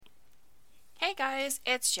guys,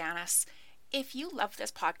 it's Janice. If you love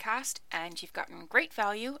this podcast and you've gotten great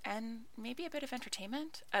value and maybe a bit of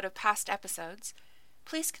entertainment out of past episodes,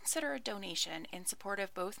 please consider a donation in support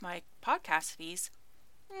of both my podcast fees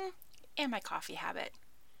and my coffee habit.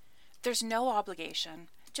 There's no obligation.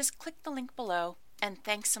 Just click the link below, and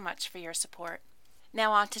thanks so much for your support.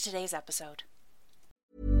 Now on to today's episode.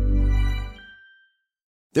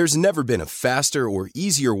 There's never been a faster or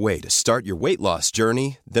easier way to start your weight loss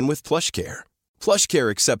journey than with PlushCare. PlushCare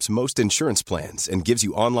accepts most insurance plans and gives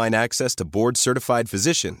you online access to board-certified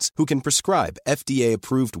physicians who can prescribe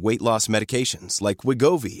FDA-approved weight loss medications like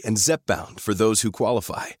Wegovy and Zepbound for those who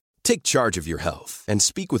qualify. Take charge of your health and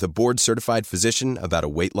speak with a board-certified physician about a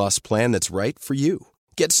weight loss plan that's right for you.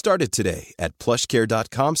 Get started today at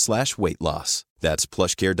plushcare.com/weight loss. That's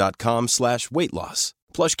plushcare.com/weight loss.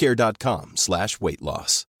 plushcare.com/weight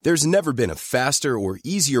loss. There's never been a faster or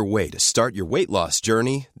easier way to start your weight loss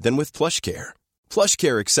journey than with PlushCare.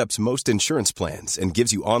 PlushCare accepts most insurance plans and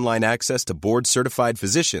gives you online access to board-certified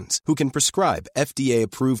physicians who can prescribe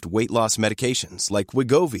FDA-approved weight loss medications like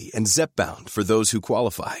Wegovy and Zepbound for those who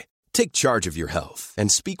qualify. Take charge of your health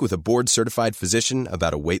and speak with a board-certified physician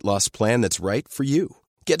about a weight loss plan that's right for you.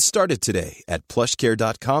 Get started today at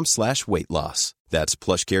plushcare.com/weight loss. That's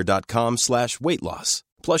plushcare.com/weight loss.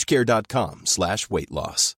 plushcare.com/weight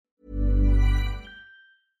loss.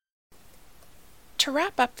 To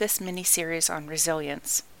wrap up this mini-series on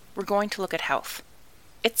resilience, we're going to look at health.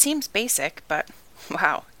 It seems basic, but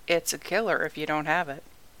wow, it's a killer if you don't have it.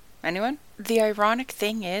 Anyone? The ironic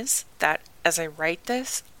thing is that as I write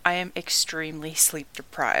this, I am extremely sleep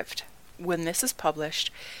deprived. When this is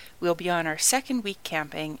published, we'll be on our second week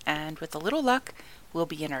camping, and with a little luck, we'll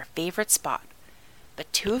be in our favorite spot.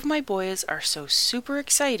 But two of my boys are so super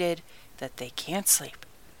excited that they can't sleep.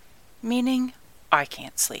 Meaning, I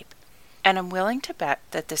can't sleep. And I'm willing to bet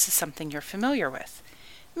that this is something you're familiar with.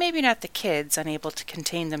 Maybe not the kids unable to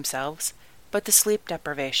contain themselves, but the sleep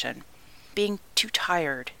deprivation. Being too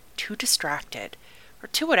tired, too distracted, or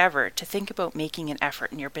too whatever to think about making an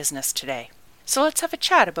effort in your business today. So let's have a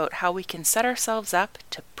chat about how we can set ourselves up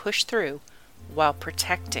to push through while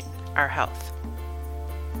protecting our health.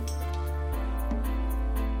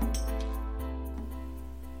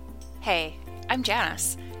 Hey, I'm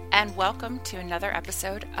Janice, and welcome to another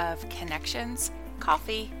episode of Connections,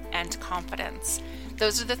 Coffee, and Confidence.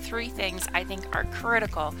 Those are the three things I think are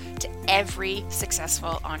critical to every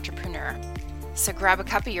successful entrepreneur. So grab a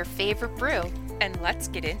cup of your favorite brew, and let's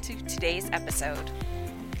get into today's episode.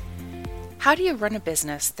 How do you run a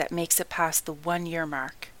business that makes it past the 1-year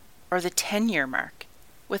mark or the 10-year mark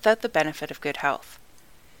without the benefit of good health?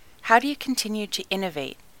 How do you continue to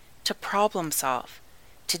innovate, to problem solve,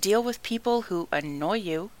 to deal with people who annoy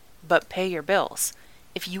you but pay your bills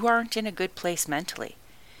if you aren't in a good place mentally?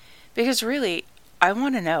 Because really, I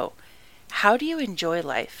want to know, how do you enjoy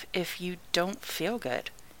life if you don't feel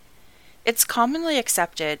good? It's commonly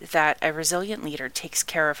accepted that a resilient leader takes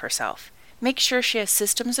care of herself, makes sure she has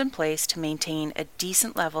systems in place to maintain a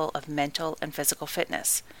decent level of mental and physical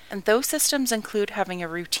fitness. And those systems include having a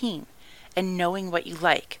routine and knowing what you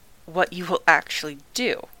like, what you will actually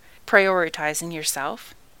do, prioritizing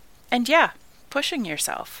yourself, and pushing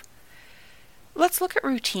yourself. Let's look at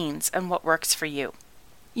routines and what works for you.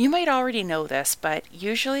 You might already know this, but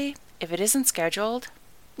usually, if it isn't scheduled,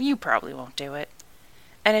 you probably won't do it.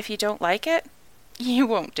 And if you don't like it, you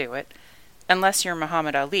won't do it. Unless you're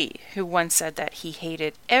Muhammad Ali, who once said that he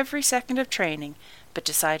hated every second of training, but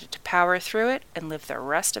decided to power through it and live the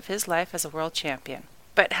rest of his life as a world champion.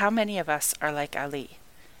 But how many of us are like Ali?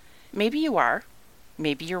 Maybe you are.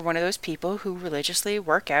 Maybe you're one of those people who religiously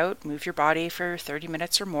work out, move your body for 30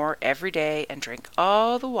 minutes or more every day, and drink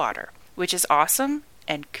all the water, which is awesome,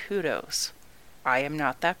 and kudos. I am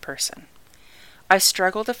not that person. I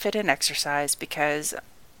struggle to fit in exercise because,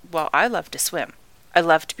 I love to swim. I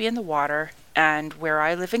love to be in the water, and where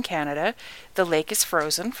I live in Canada, the lake is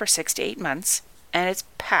frozen for 6 to 8 months, and it's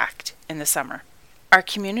packed in the summer. Our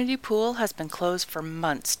community pool has been closed for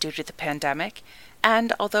months due to the pandemic,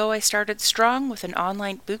 and although I started strong with an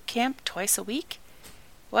online boot camp twice a week,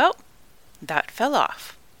 that fell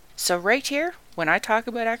off. So right here, when I talk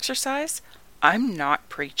about exercise, I'm not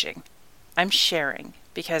preaching. I'm sharing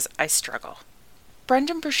because I struggle.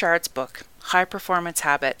 Brendon Burchard's book, High Performance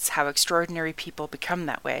Habits: How Extraordinary People Become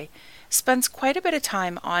That Way, spends quite a bit of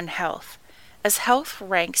time on health, as health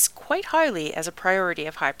ranks quite highly as a priority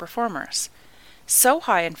of high performers. So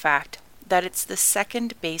high, in fact, that it's the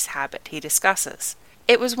second base habit he discusses.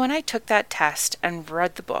 It was when I took that test and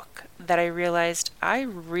read the book that I realized I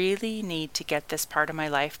really need to get this part of my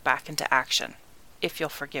life back into action, if you'll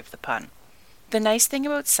forgive the pun. The nice thing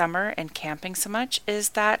about summer and camping so much is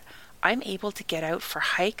that I'm able to get out for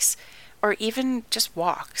hikes or even just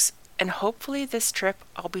walks, and hopefully this trip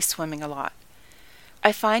I'll be swimming a lot.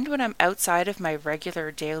 I find when I'm outside of my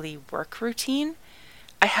regular daily work routine,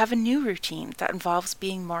 I have a new routine that involves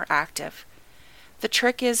being more active. The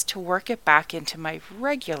trick is to work it back into my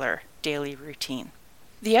regular daily routine.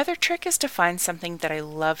 The other trick is to find something that I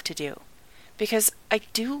love to do, because I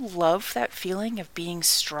do love that feeling of being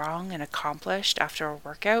strong and accomplished after a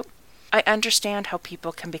workout. I understand how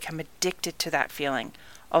people can become addicted to that feeling,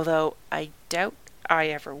 although I doubt I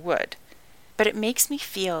ever would. But it makes me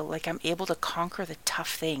feel like I'm able to conquer the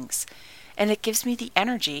tough things, and it gives me the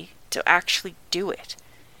energy to actually do it.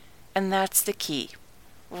 And that's the key,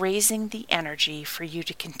 raising the energy for you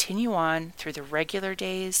to continue on through the regular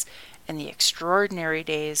days and the extraordinary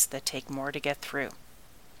days that take more to get through.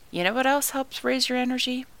 You know what else helps raise your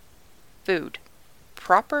energy? Food.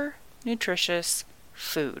 Proper, nutritious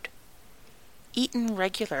food. Eaten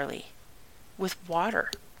regularly, with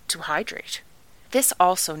water to hydrate. This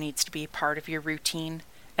also needs to be part of your routine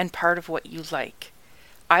and part of what you like.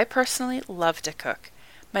 I personally love to cook.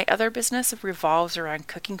 My other business revolves around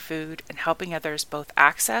cooking food and helping others both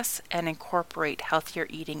access and incorporate healthier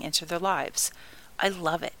eating into their lives. I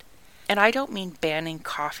love it. And I don't mean banning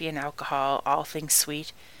coffee and alcohol, all things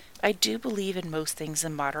sweet. I do believe in most things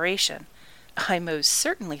in moderation. I most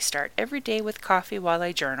certainly start every day with coffee while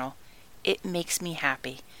I journal. It makes me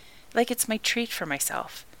happy, like it's my treat for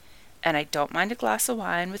myself. And I don't mind a glass of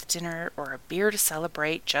wine with dinner or a beer to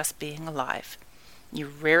celebrate just being alive. You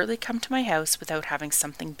rarely come to my house without having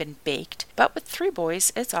something been baked, but with 3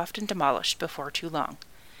 boys, it's often demolished before too long.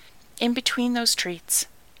 In between those treats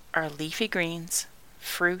are leafy greens,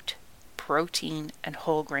 fruit, protein, and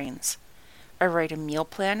whole grains. I write a meal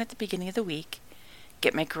plan at the beginning of the week,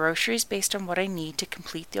 get my groceries based on what I need to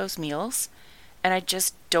complete those meals, and I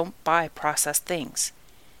just don't buy processed things.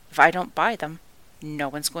 If I don't buy them, no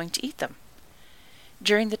one's going to eat them.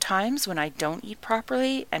 During the times when I don't eat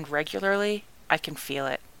properly and regularly, I can feel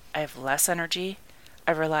it. I have less energy.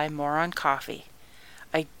 I rely more on coffee.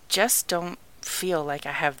 I just don't feel like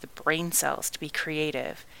I have the brain cells to be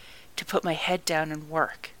creative, to put my head down and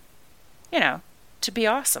work. To be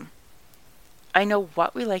awesome. I know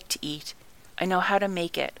what we like to eat. I know how to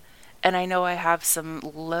make it. And I know I have some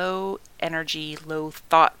low energy, low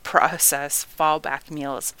thought process fallback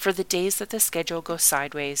meals for the days that the schedule goes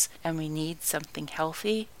sideways and we need something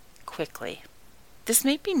healthy quickly. This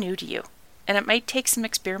may be new to you, and it might take some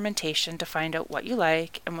experimentation to find out what you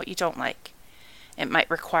like and what you don't like. It might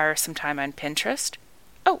require some time on Pinterest.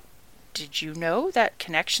 Oh, did you know that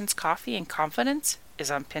Connections Coffee and Confidence is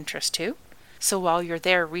on Pinterest too? So while you're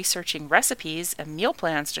there researching recipes and meal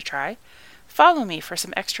plans to try, follow me for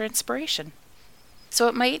some extra inspiration. So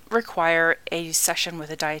it might require a session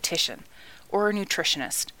with a dietitian or a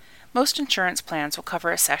nutritionist. Most insurance plans will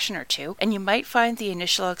cover a session or 2, and you might find the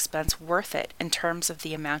initial expense worth it in terms of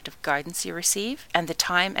the amount of guidance you receive and the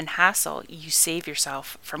time and hassle you save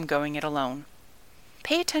yourself from going it alone.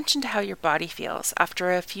 Pay attention to how your body feels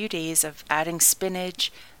after a few days of adding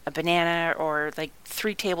spinach, a banana, or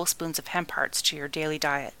 3 tablespoons of hemp hearts to your daily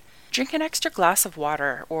diet. Drink an extra glass of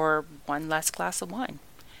water or 1 less glass of wine.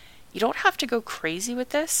 You don't have to go crazy with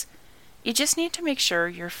this. You just need to make sure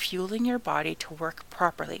you're fueling your body to work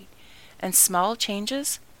properly, and small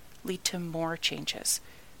changes lead to more changes,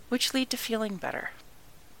 which lead to feeling better.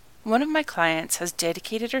 One of my clients has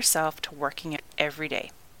dedicated herself to working out every day.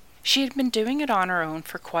 She had been doing it on her own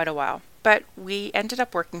for quite a while, but we ended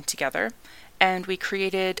up working together, and we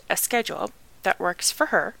created a schedule that works for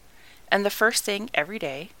her, and the first thing every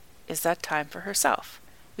day is that time for herself.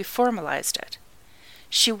 We formalized it.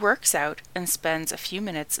 She works out and spends a few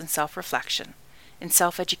minutes in self-reflection, in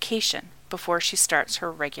self-education, before she starts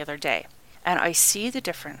her regular day. And I see the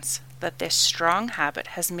difference that this strong habit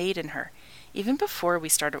has made in her, even before we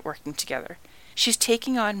started working together. She's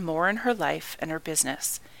taking on more in her life and her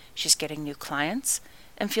business. She's getting new clients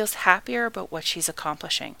and feels happier about what she's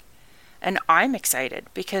accomplishing. And I'm excited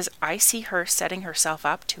because I see her setting herself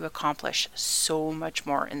up to accomplish so much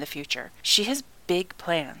more in the future. She has big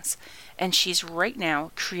plans, and she's right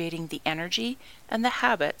now creating the energy and the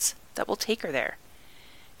habits that will take her there.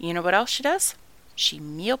 You know what else she does? She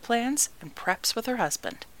meal plans and preps with her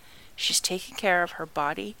husband. She's taking care of her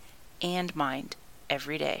body and mind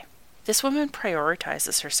every day. This woman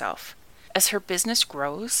prioritizes herself. As her business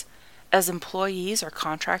grows, as employees or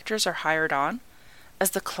contractors are hired on,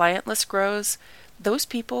 as the client list grows, those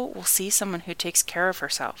people will see someone who takes care of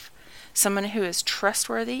herself, someone who is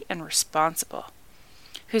trustworthy and responsible,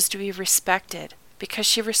 who's to be respected because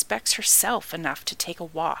she respects herself enough to take a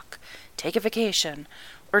walk, take a vacation,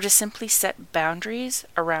 or to simply set boundaries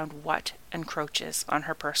around what encroaches on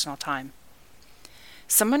her personal time.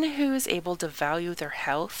 Someone who is able to value their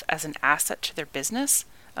health as an asset to their business,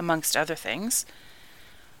 amongst other things,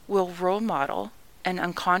 will role model and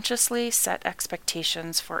unconsciously set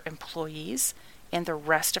expectations for employees and the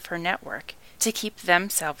rest of her network to keep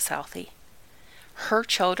themselves healthy. Her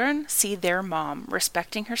children see their mom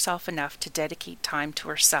respecting herself enough to dedicate time to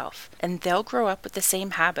herself, and they'll grow up with the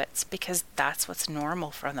same habits because that's what's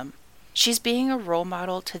normal for them. She's being a role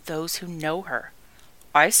model to those who know her.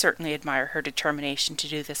 I certainly admire her determination to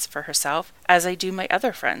do this for herself, as I do my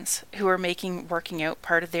other friends who are making working out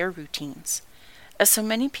part of their routines. As so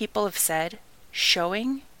many people have said,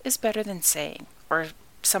 showing is better than saying, or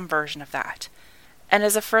some version of that. And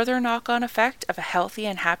as a further knock-on effect of a healthy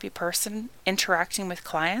and happy person interacting with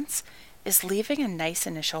clients is leaving a nice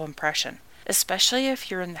initial impression, especially if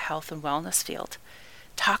you're in the health and wellness field.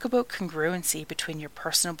 Talk about congruency between your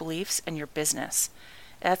personal beliefs and your business.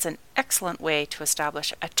 That's an excellent way to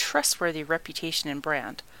establish a trustworthy reputation and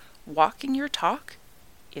brand. Walking your talk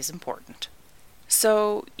is important.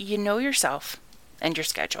 So you know yourself and your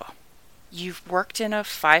schedule. You've worked in a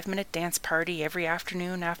 5-minute dance party every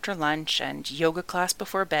afternoon after lunch and yoga class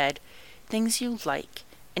before bed, things you like,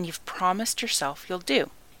 and you've promised yourself you'll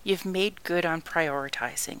do. You've made good on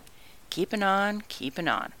prioritizing. Keeping on.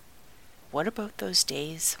 What about those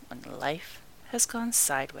days when life has gone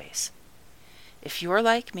sideways? If you're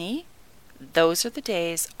like me, those are the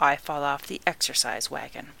days I fall off the exercise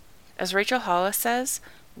wagon. As Rachel Hollis says,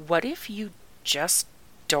 what if you just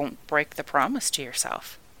don't break the promise to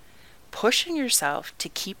yourself? Pushing yourself to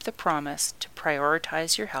keep the promise to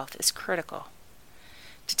prioritize your health is critical.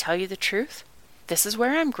 To tell you the truth, this is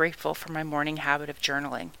where I'm grateful for my morning habit of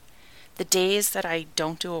journaling. The days that I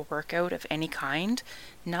don't do a workout of any kind,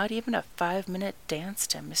 not even a 5-minute dance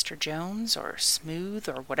to Mr. Jones or Smooth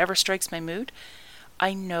or whatever strikes my mood,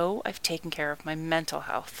 I know I've taken care of my mental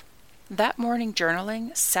health. That morning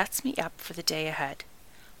journaling sets me up for the day ahead.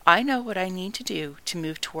 I know what I need to do to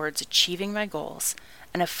move towards achieving my goals,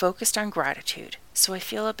 and have focused on gratitude, so I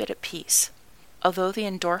feel a bit at peace. Although the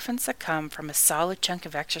endorphins that come from a solid chunk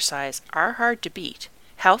of exercise are hard to beat,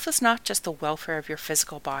 health is not just the welfare of your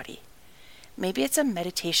physical body. Maybe it's a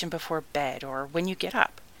meditation before bed or when you get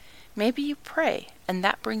up. Maybe you pray, and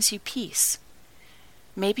that brings you peace.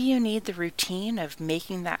 Maybe you need the routine of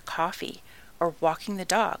making that coffee or walking the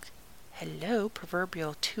dog. Hello,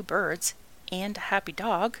 proverbial 2 birds and a happy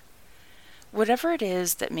dog. Whatever it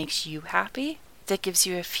is that makes you happy, that gives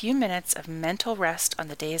you a few minutes of mental rest on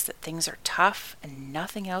the days that things are tough and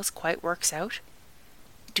nothing else quite works out,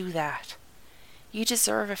 do that. You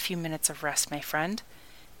deserve a few minutes of rest, my friend.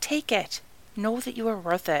 Take it. Know that you are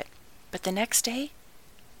worth it. But the next day,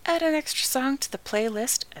 add an extra song to the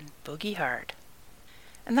playlist and boogie hard.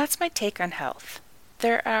 And that's my take on health.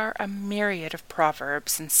 There are a myriad of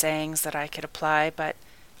proverbs and sayings that I could apply, but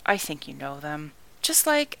I think you know them. Just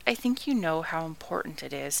like I think you know how important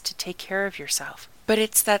it is to take care of yourself. But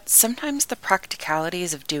it's that sometimes the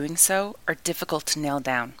practicalities of doing so are difficult to nail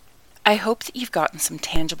down. I hope that you've gotten some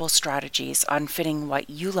tangible strategies on fitting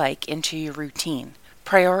what you like into your routine,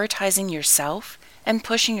 prioritizing yourself, and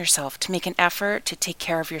pushing yourself to make an effort to take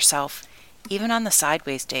care of yourself, even on the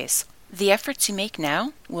sideways days. The efforts you make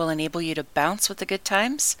now will enable you to bounce with the good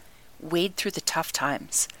times, wade through the tough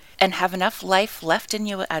times, and have enough life left in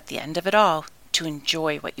you at the end of it all to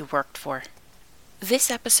enjoy what you worked for. This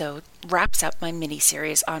episode wraps up my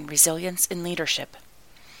mini-series on resilience in leadership.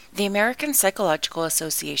 The American Psychological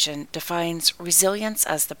Association defines resilience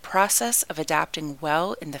as the process of adapting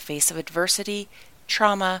well in the face of adversity,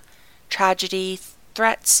 trauma, tragedy,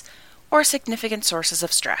 threats, or significant sources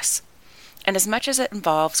of stress. And as much as it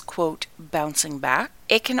involves, quote, bouncing back,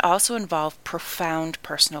 it can also involve profound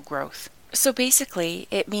personal growth. So basically,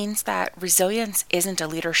 it means that resilience isn't a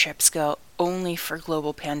leadership skill only for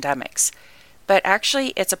global pandemics, but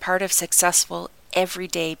actually it's a part of successful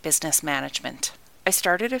everyday business management. I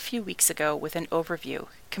started a few weeks ago with an overview,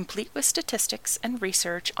 complete with statistics and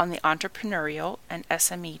research on the entrepreneurial and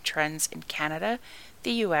SME trends in Canada,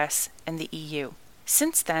 the US, and the EU.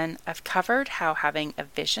 Since then, I've covered how having a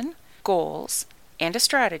vision, goals, and a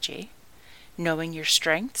strategy, knowing your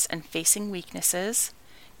strengths and facing weaknesses,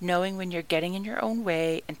 knowing when you're getting in your own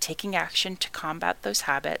way and taking action to combat those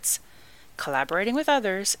habits, collaborating with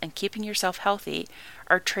others, and keeping yourself healthy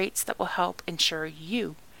are traits that will help ensure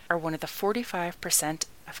you are one of the 45%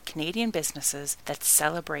 of Canadian businesses that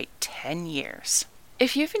celebrate 10 years.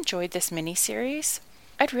 If you've enjoyed this mini-series,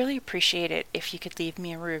 I'd really appreciate it if you could leave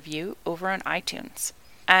me a review over on iTunes.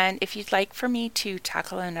 And if you'd like for me to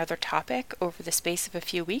tackle another topic over the space of a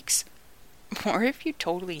few weeks, Or if you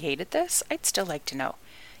totally hated this, I'd still like to know.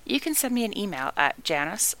 You can send me an email at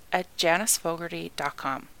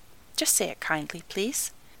janice@janicefogarty.com. Just say it kindly,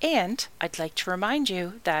 please. And I'd like to remind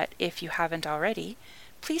you that if you haven't already,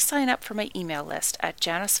 please sign up for my email list at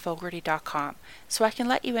janicefogarty.com so I can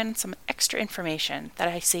let you in on some extra information that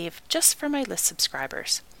I save just for my list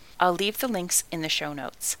subscribers. I'll leave the links in the show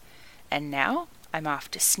notes. And now I'm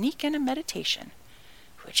off to sneak in a meditation,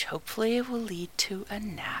 which hopefully will lead to a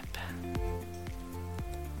nap.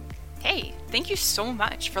 Hey, thank you so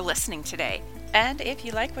much for listening today. And if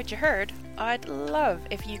you like what you heard, I'd love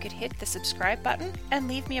if you could hit the subscribe button and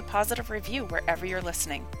leave me a positive review wherever you're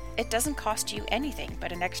listening. It doesn't cost you anything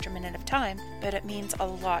but an extra minute of time, but it means a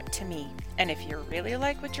lot to me. And if you really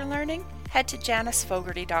like what you're learning, head to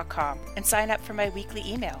janicefogarty.com and sign up for my weekly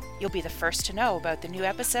email. You'll be the first to know about the new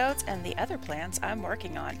episodes and the other plans I'm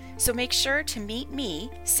working on. So make sure to meet me,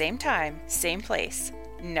 same time, same place,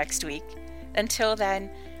 next week. Until then,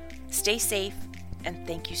 stay safe and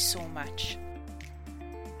thank you so much.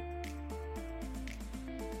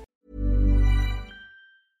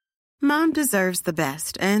 Mom deserves the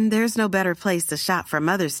best, and there's no better place to shop for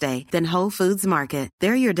Mother's Day than Whole Foods Market.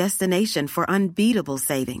 They're your destination for unbeatable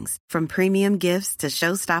savings, from premium gifts to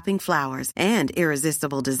show-stopping flowers and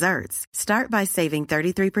irresistible desserts. Start by saving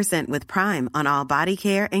 33% with Prime on all body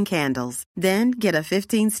care and candles. Then get a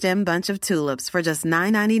 15-stem bunch of tulips for just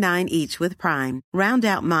 $9.99 each with Prime. Round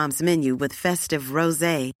out Mom's menu with festive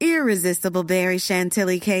rosé, irresistible berry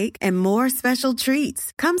chantilly cake, and more special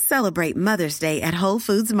treats. Come celebrate Mother's Day at Whole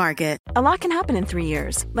Foods Market. A lot can happen in 3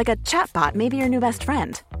 years, like a chatbot may be your new best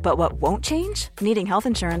friend. But what won't change? Needing health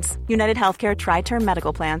insurance. United Healthcare Tri-Term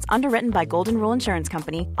Medical Plans, underwritten by Golden Rule Insurance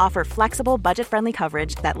Company, offer flexible, budget-friendly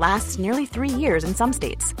coverage that lasts nearly 3 years in some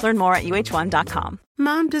states. Learn more at uh1.com.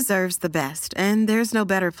 Mom deserves the best, and there's no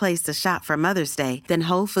better place to shop for Mother's Day than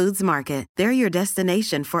Whole Foods Market. They're your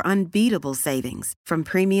destination for unbeatable savings, from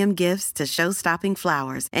premium gifts to show-stopping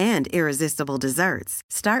flowers and irresistible desserts.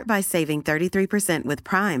 Start by saving 33% with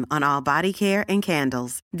Prime on all body care and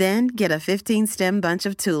candles. Then get a 15-stem bunch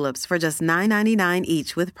of tulips for just $9.99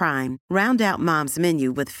 each with Prime. Round out Mom's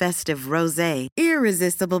menu with festive rosé,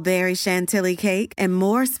 irresistible berry chantilly cake, and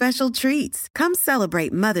more special treats. Come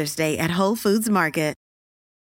celebrate Mother's Day at Whole Foods Market.